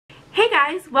Hey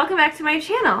guys, welcome back to my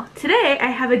channel. Today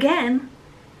I have again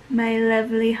my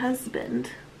lovely husband,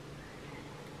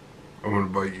 I'm gonna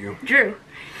bite you, Drew,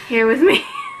 here with me.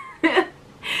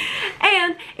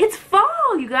 And it's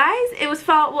fall, you guys. It was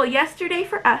fall, well, yesterday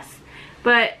for us,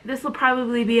 but this will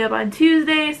probably be up on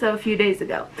Tuesday, so a few days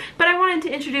ago. But I wanted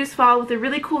to introduce fall with a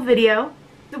really cool video.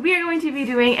 So we are going to be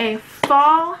doing a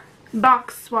fall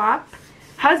box swap,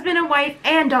 husband and wife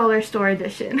and dollar store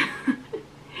edition.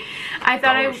 I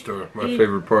thought dollar store, my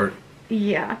favorite part.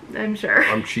 Yeah, I'm sure.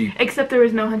 I'm cheap. Except there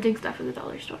was no hunting stuff at the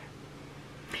dollar store.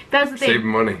 That's the thing. Save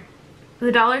money.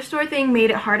 The dollar store thing made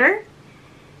it harder.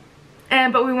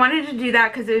 But we wanted to do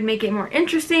that because it would make it more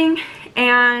interesting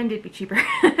and it'd be cheaper.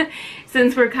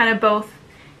 Since we're kind of both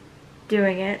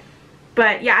doing it.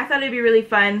 But yeah, I thought it'd be really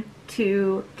fun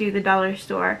to do the dollar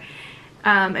store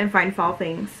and find fall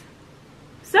things.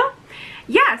 So,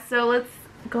 yeah, so let's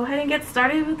go ahead and get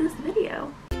started with this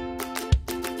video.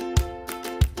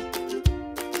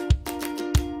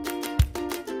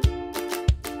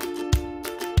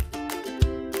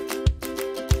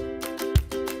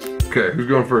 Okay, who's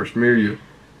going first, me or you?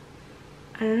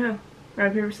 I don't know.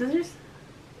 Rock, paper, scissors?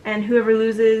 And whoever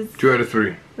loses... 2 out of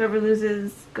 3. Whoever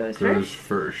loses goes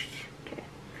first. Okay.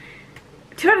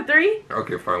 2 out of 3?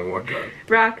 Okay, fine, one time.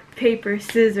 Rock, paper,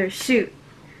 scissors, shoot.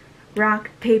 Rock,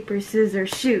 paper, scissors,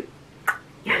 shoot.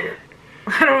 Yeah.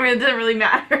 I don't know, it doesn't really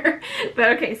matter.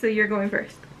 But okay, so you're going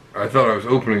first. I thought I was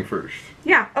opening first.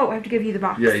 Yeah. Oh, I have to give you the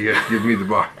box. Yeah, you have to give me the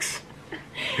box.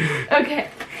 Okay.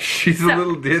 She's a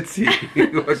little ditzy.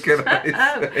 What can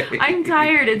I say? I'm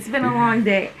tired. It's been a long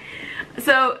day.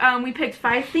 So we picked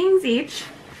 5 things each.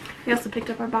 We also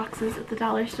picked up our boxes at the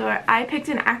dollar store. I picked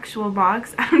an actual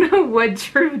box. I don't know what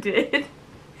Drew did.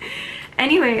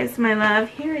 Anyways, my love,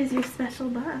 here is your special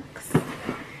box.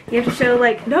 You have to show,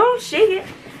 like, don't shake it.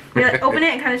 You like, open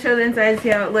it and kind of show the inside, see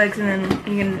how it looks, and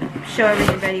then you can show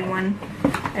everybody one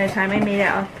at a time. I made it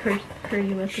all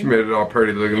pretty looking. She made it all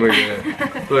pretty looking. Look at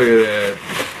that. Look at that.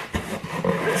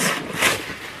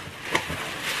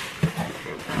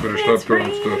 Better stop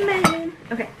throwing stuff.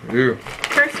 Okay. Ew.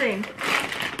 First thing.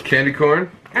 Candy corn.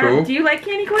 Cool. Do you like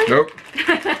candy corn? Nope.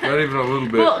 Not even a little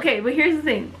bit. Well, okay, but here's the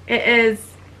thing. It is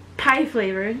pie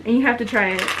flavored, and you have to try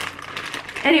it.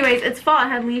 Anyways, it's fall. It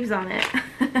had leaves on it.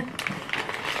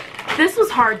 This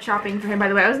was hard shopping for him, by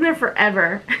the way. I was in there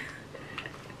forever.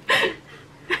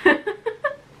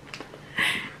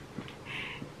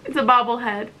 It's a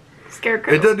bobblehead.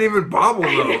 Scarecrow. It doesn't even bobble,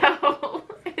 though.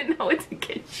 I know it's a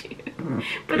kid shoe.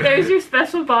 But there's your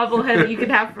special bobblehead that you can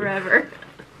have forever.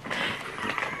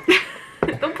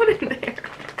 Don't put it in there.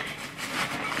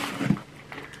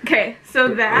 Okay, so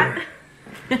that.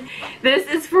 This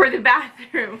is for the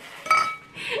bathroom.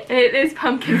 And it is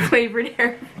pumpkin flavored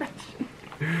air freshener.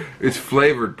 It's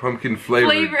flavored, pumpkin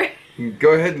flavored.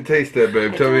 Go ahead and taste that,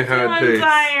 babe. Tell me how it tastes. I'm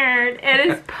tired. It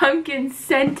is pumpkin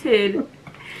scented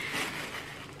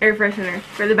air freshener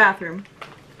for the bathroom.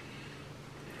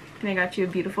 And I got you a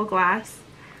beautiful glass.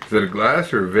 Is it a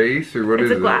glass or a vase or what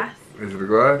is it? It's a glass. Is it a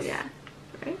glass? Yeah.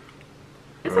 Right?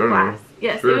 It's a glass.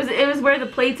 Yes, sure. It was where the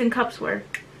plates and cups were.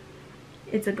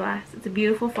 It's a glass. It's a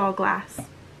beautiful fall glass.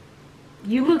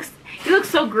 You look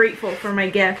so grateful for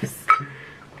my gifts.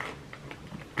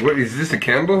 What is this, a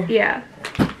candle? Yeah.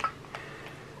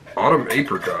 Autumn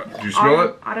apricot. Did you smell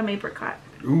it? Autumn apricot.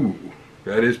 Ooh,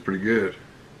 that is pretty good.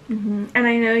 And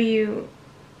I know you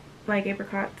like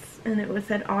apricots, and it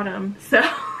said autumn, so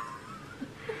that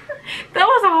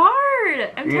was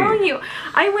hard. I'm telling you,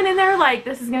 I went in there like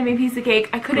this is gonna be a piece of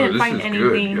cake. I couldn't find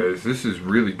anything. Good, guys. This is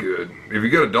really good. If you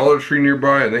got a Dollar Tree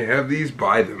nearby and they have these,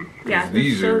 buy them. Yeah,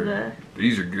 these are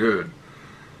good.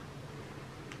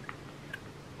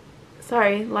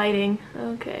 Sorry, lighting.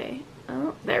 Okay.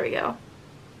 Oh, there we go.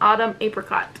 Autumn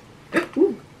apricot.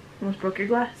 Ooh, almost broke your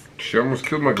glass. She almost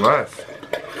killed my glass.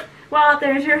 Well,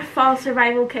 there's your fall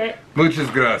survival kit. Muchas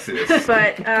gracias.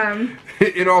 But,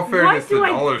 in all fairness, the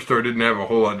dollar store didn't have a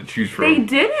whole lot to choose from. They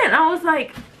didn't. I was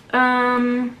like,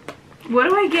 what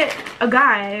do I get a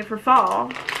guy for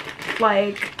fall?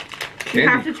 Like, you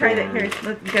have to try that. Here,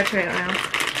 let's go try it now.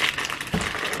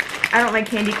 I don't like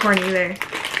candy corn either.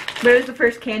 But it was the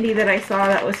first candy that I saw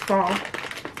that was fall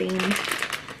themed.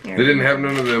 They didn't have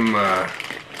none of them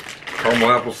caramel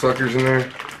apple suckers in there?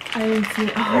 I didn't see.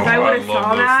 Oh, if I would have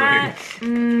saw that.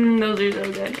 Those are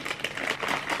so good.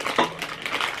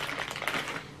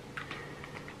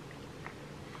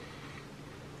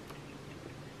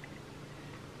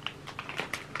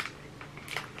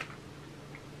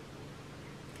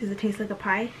 Does it taste like a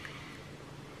pie?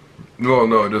 No,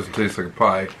 it doesn't taste like a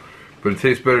pie. But it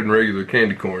tastes better than regular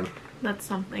candy corn. That's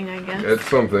something, I guess. That's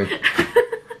something.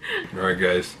 Alright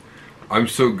guys, I'm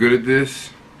so good at this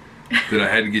that I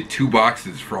had to get 2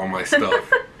 boxes for all my stuff.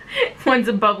 One's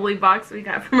a bubbly box we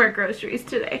got from our groceries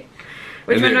today.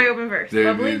 Which one do I open first?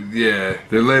 Bubbly? Yeah,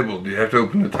 they're labeled. You have to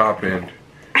open the top end.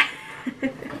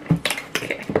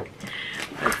 Okay.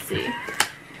 Let's see.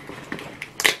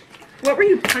 What were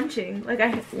you punching? Like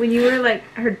when you were like,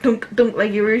 I heard dunk dunk,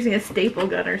 like you were using a staple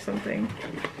gun or something.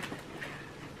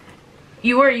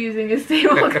 You were using a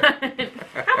staple gun.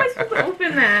 How am I supposed to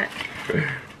open that?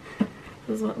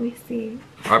 This is what we see.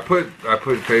 I put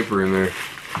paper in there.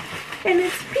 And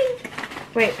it's pink.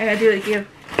 Wait, I gotta do it like you.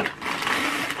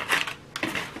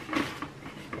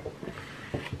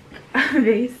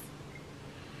 Vase.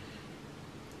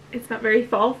 It's not very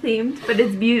fall themed, but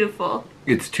it's beautiful.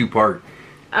 It's 2-part.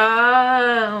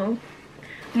 Oh,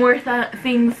 more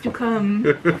things to come.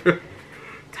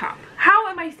 Top. How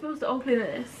am I supposed to open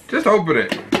this? Just open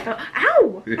it. Oh,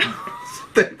 ow!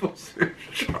 Staples are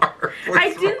sharp.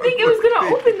 I didn't think it was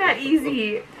gonna open that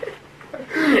easy.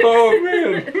 Oh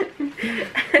man!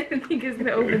 I didn't think it was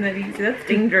gonna open that easy. That's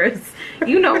dangerous.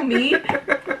 You know me.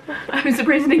 I'm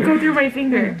surprised it didn't go through my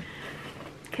finger.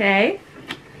 Okay.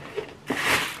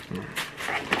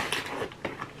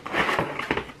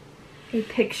 A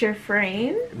picture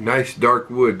frame. Nice dark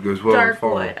wood goes well in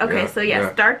fall. Dark wood. Okay, yeah, so yes,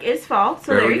 yeah. dark is fall.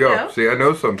 So there we you go. See, I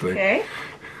know something. Okay.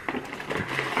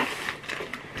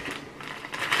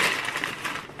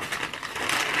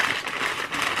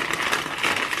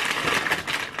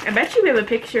 I bet you we have a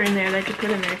picture in there that I could put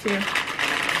in there too.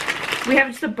 We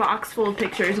have just a box full of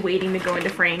pictures waiting to go into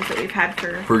frames that we've had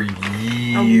for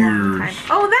years. A long time.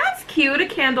 Oh, that's cute. A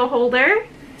candle holder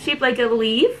shaped like a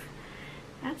leaf.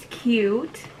 That's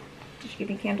cute. Did you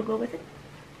get a candle go with it?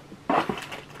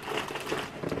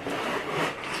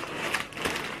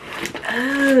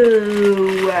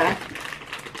 Oh.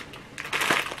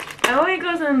 Oh, it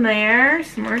goes in there.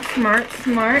 Smart, smart,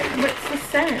 smart. What's the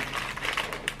scent?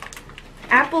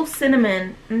 Apple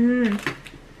cinnamon.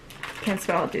 Can't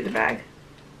smell it through the bag.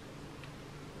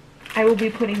 I will be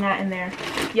putting that in there.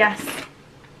 Yes.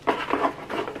 And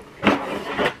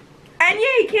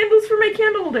yay, candles for my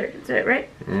candle holder. That's it, right?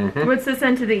 Mm-hmm. What's the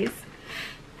scent of these?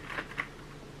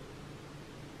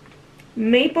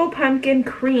 Maple pumpkin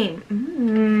cream.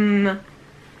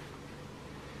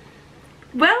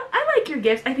 Well, I like your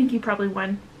gifts. I think you probably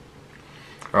won.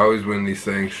 I always win these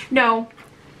things. No,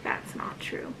 that's not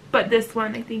true. But this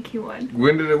one, I think you won.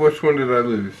 Which one did I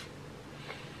lose?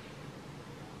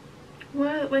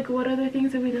 What? Like, what other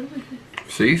things have we done with this?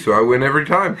 See, so I win every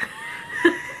time.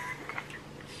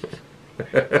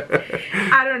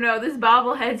 I don't know. This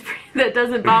bobblehead that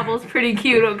doesn't bobble is pretty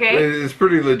cute, okay? It's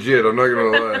pretty legit, I'm not gonna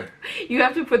lie. You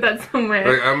have to put that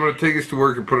somewhere. Like, I'm gonna take this to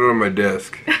work and put it on my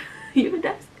desk. You have a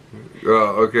desk?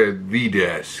 Okay, the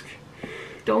desk.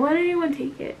 Don't let anyone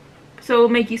take it. So it'll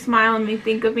make you smile and make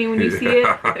think of me when you see it?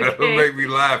 Okay. It'll make me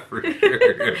laugh for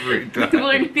sure every time. People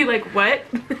are gonna be like, what?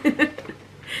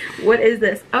 What is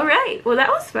this? Alright, well that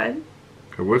was fun.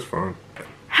 It was fun.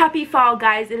 Happy fall,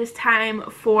 guys. It is time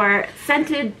for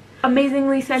scented,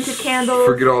 amazingly scented candles.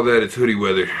 Forget all that, it's hoodie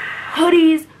weather.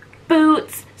 Hoodies,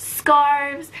 boots,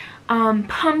 scarves,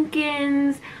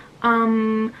 pumpkins,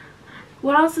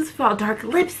 what else is fall? Dark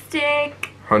lipstick.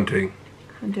 Hunting.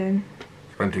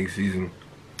 Hunting Season.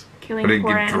 Killing I didn't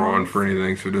poor get drawn animals. for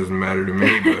anything, so it doesn't matter to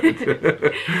me,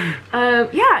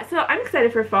 but... Yeah, so I'm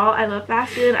excited for fall. I love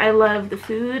fashion. I love the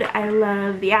food. I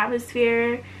love the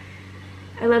atmosphere.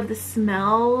 I love the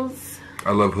smells.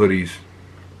 I love hoodies.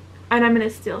 And I'm gonna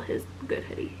steal his good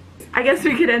hoodie. I guess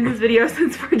we could end this video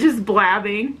since we're just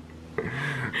blabbing.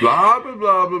 Blah, blah,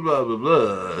 blah, blah, blah, blah,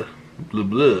 blah. Blah,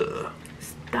 blah.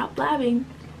 Stop blabbing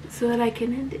so that I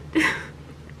can end it.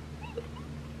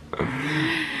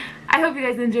 I hope you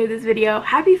guys enjoyed this video.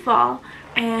 Happy fall.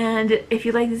 And if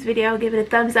you like this video, give it a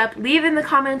thumbs up. Leave in the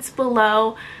comments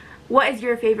below what is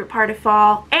your favorite part of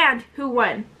fall and who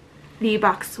won the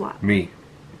box swap. Me.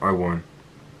 I won.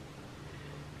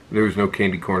 There was no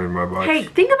candy corn in my box. Hey,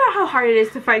 think about how hard it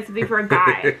is to find something for a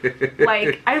guy.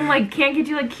 Like, I'm like, can't get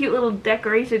you like cute little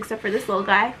decoration except for this little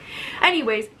guy.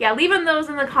 Anyways, yeah, leave them those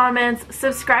in the comments.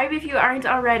 Subscribe if you aren't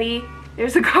already.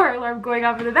 There's a car alarm going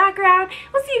off in the background.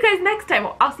 We'll see you guys next time.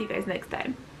 Well, I'll see you guys next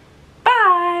time.